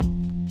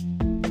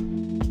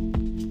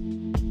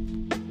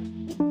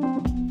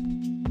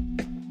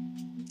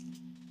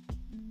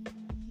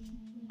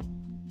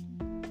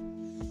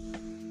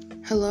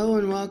Hello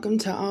and welcome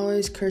to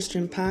Always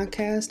Christian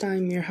Podcast.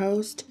 I'm your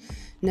host,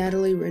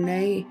 Natalie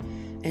Renee,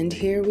 and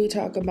here we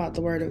talk about the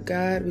Word of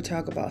God, we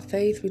talk about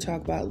faith, we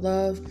talk about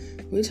love,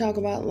 we talk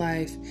about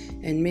life,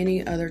 and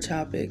many other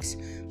topics.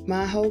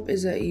 My hope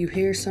is that you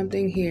hear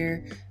something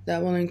here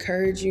that will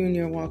encourage you in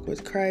your walk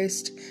with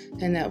Christ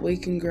and that we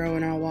can grow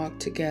in our walk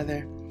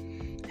together.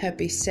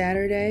 Happy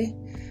Saturday.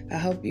 I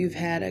hope you've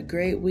had a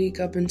great week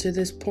up until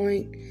this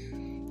point.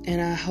 And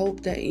I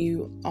hope that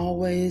you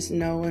always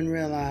know and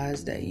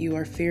realize that you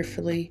are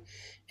fearfully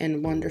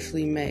and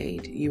wonderfully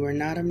made. You are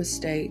not a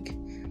mistake.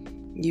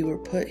 You were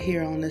put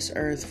here on this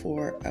earth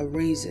for a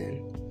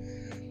reason.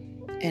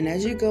 And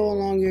as you go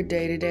along your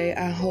day-to-day,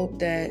 I hope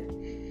that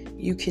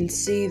you can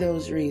see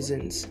those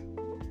reasons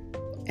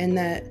and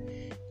that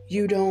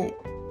you don't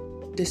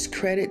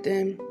discredit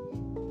them,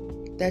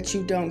 that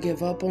you don't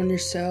give up on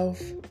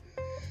yourself,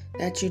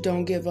 that you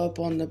don't give up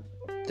on the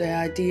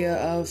idea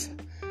of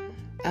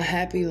a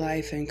happy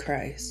life in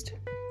Christ.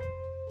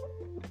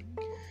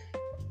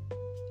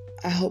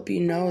 I hope you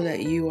know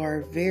that you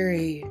are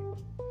very,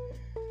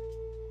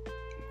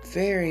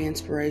 very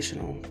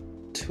inspirational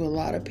to a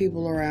lot of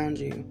people around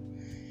you,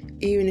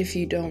 even if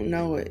you don't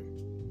know it.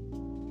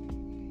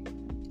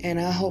 And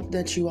I hope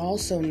that you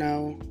also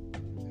know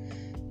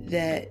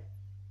that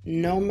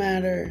no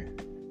matter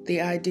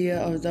the idea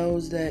of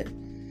those that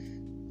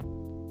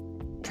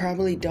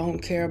probably don't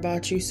care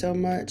about you so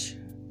much,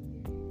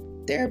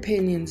 their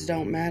opinions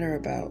don't matter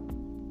about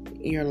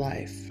your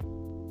life.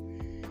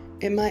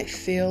 It might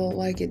feel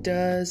like it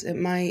does. It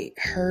might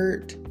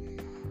hurt.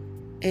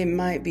 It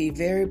might be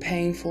very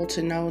painful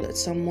to know that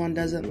someone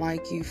doesn't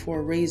like you for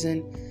a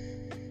reason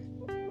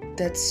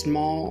that's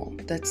small,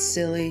 that's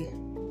silly,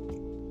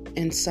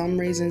 and some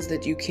reasons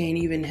that you can't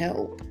even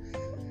help,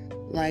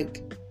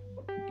 like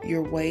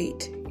your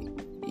weight,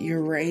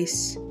 your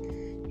race,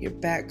 your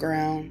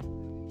background.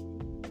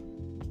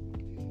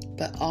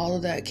 But all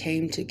of that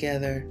came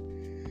together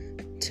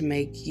to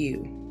make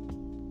you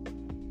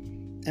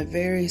a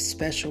very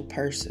special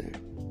person.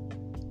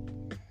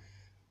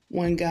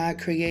 When God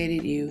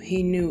created you,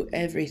 He knew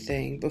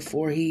everything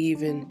before He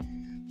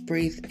even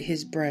breathed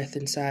His breath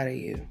inside of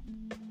you.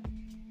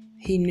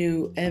 He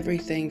knew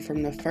everything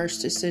from the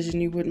first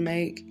decision you would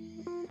make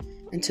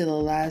until the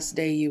last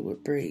day you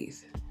would breathe.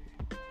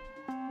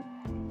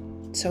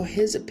 So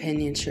His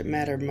opinion should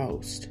matter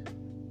most.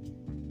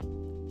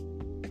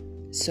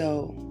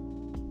 So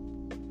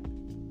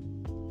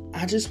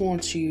I just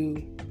want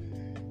you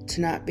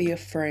to not be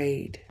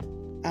afraid.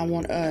 I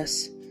want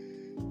us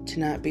to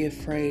not be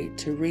afraid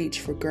to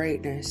reach for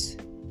greatness,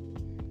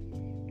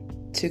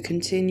 to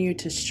continue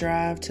to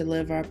strive to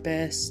live our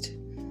best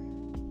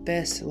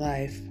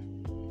life.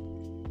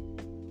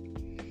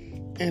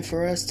 And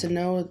for us to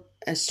know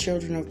as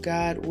children of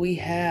God, we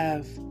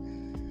have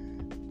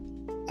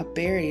a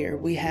barrier.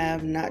 We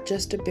have not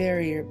just a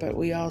barrier, but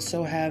we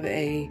also have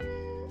a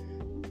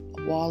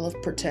wall of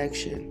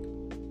protection.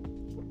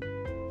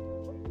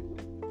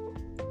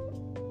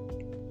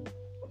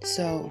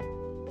 So,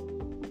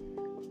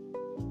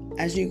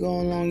 as you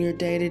go along your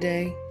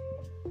day-to-day,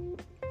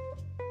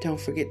 don't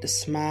forget to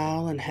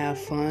smile and have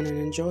fun and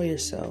enjoy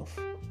yourself.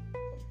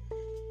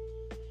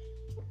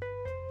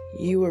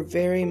 You are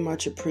very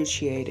much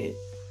appreciated.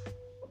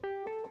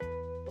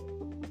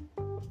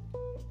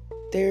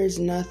 There is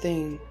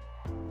nothing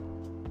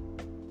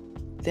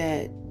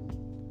that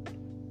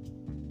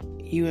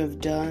you have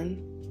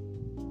done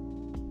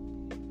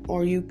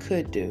or you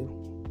could do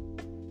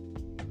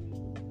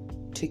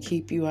to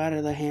keep you out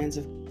of the hands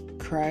of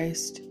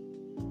Christ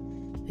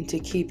and to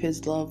keep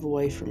His love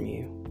away from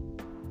you.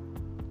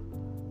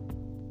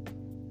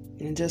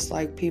 And just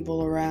like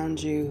people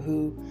around you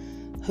who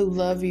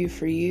love you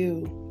for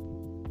you,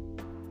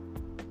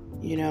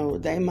 you know,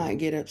 they might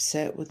get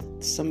upset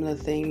with some of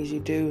the things you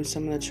do,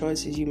 some of the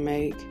choices you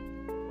make.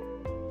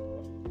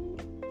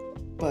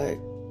 But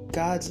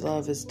God's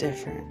love is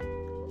different.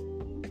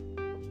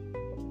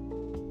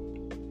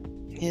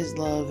 His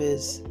love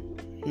is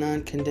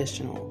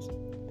non-conditional.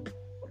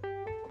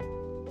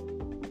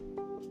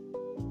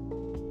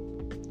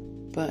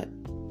 But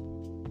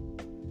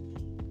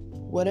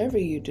whatever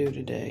you do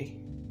today,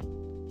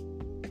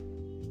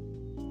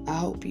 I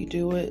hope you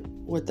do it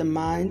with the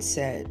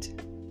mindset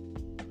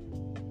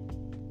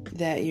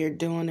that you're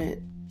doing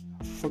it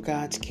for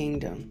God's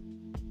kingdom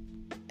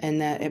and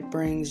that it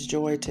brings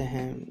joy to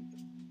Him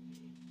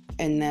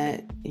and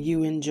that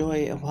you enjoy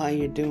it while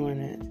you're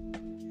doing it.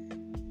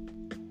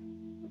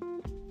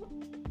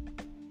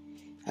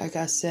 Like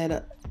I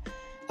said,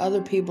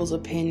 other people's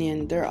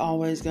opinion, they're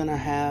always going to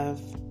have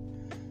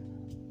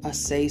a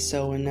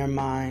say-so in their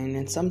mind,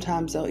 and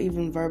sometimes they'll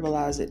even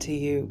verbalize it to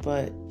you,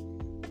 but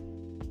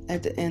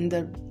at the end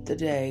of the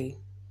day,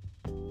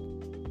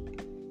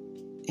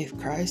 if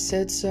Christ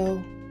said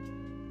so,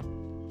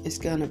 it's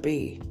gonna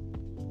be.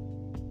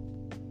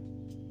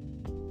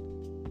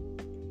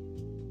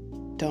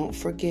 Don't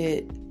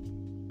forget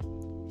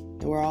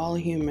that we're all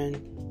human,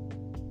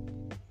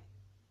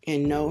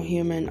 and no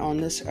human on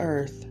this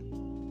earth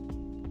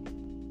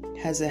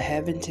has a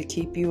heaven to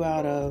keep you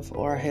out of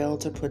or a hell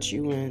to put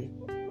you in.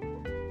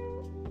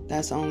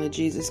 That's only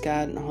Jesus,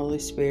 God, and the Holy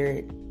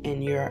Spirit,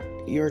 and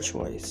your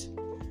choice.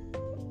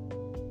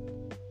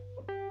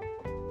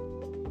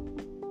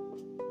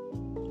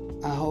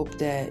 I hope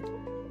that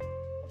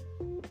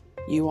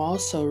you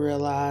also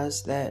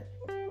realize that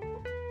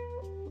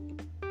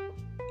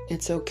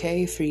it's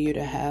okay for you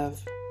to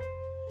have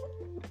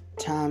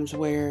times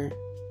where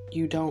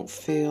you don't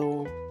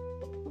feel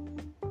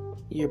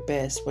your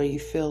best, where you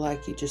feel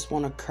like you just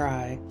want to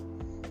cry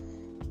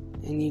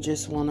and you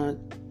just want to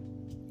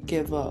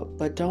give up.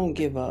 But don't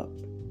give up.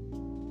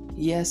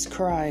 Yes,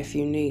 cry if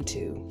you need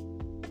to.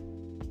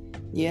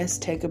 Yes,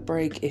 take a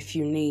break if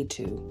you need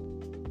to.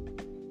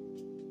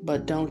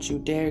 But don't you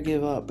dare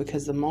give up,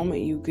 because the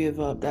moment you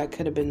give up, that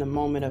could have been the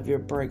moment of your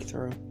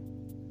breakthrough.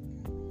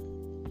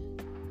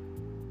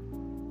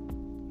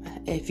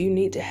 If you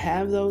need to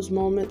have those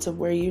moments of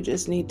where you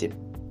just need to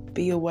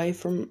be away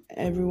from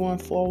everyone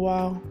for a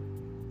while,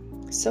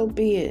 so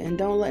be it. And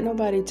don't let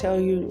nobody tell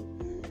you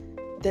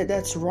that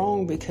that's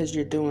wrong because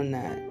you're doing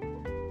that.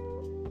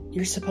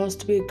 You're supposed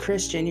to be a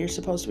Christian. You're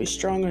supposed to be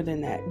stronger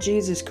than that.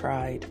 Jesus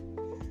cried.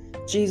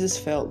 Jesus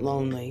felt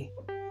lonely.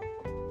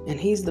 And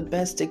he's the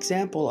best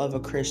example of a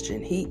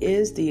Christian. He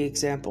is the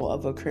example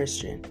of a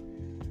Christian.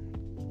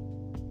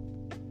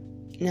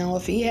 Now,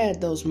 if he had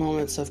those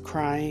moments of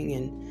crying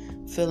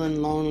and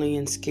feeling lonely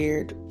and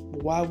scared,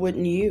 why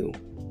wouldn't you?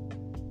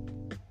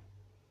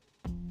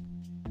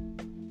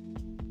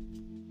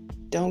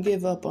 Don't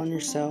give up on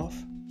yourself.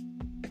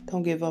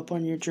 Don't give up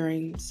on your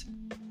dreams.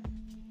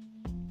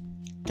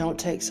 Don't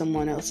take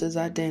someone else's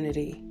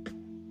identity.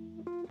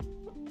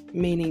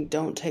 Meaning,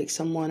 don't take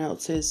someone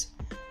else's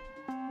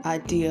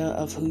idea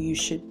of who you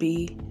should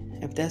be,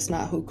 if that's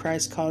not who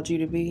Christ called you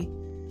to be.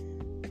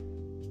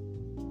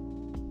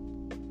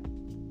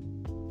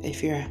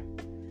 If you're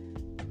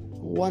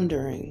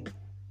wondering,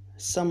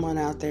 someone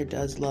out there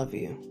does love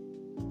you,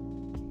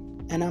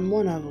 and I'm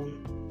one of them.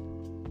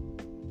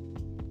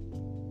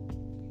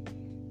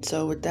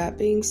 So with that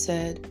being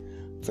said,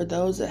 for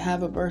those that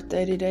have a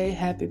birthday today,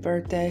 happy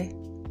birthday.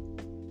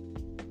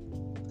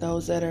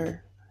 Those that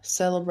are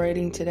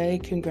celebrating today,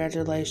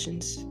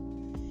 congratulations.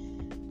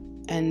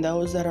 And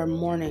those that are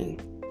mourning,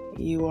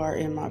 you are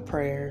in my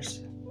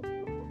prayers.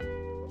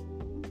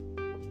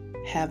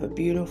 Have a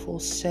beautiful,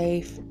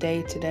 safe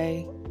day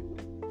today.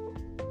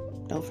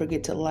 Don't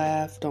forget to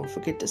laugh. Don't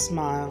forget to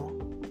smile.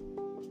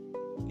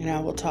 And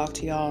I will talk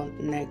to y'all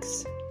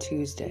next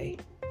Tuesday.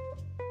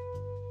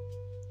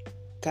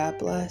 God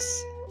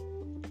bless.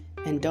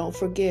 And don't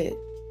forget,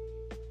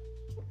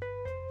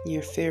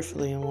 you're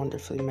fearfully and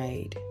wonderfully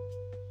made.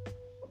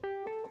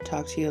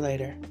 Talk to you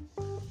later.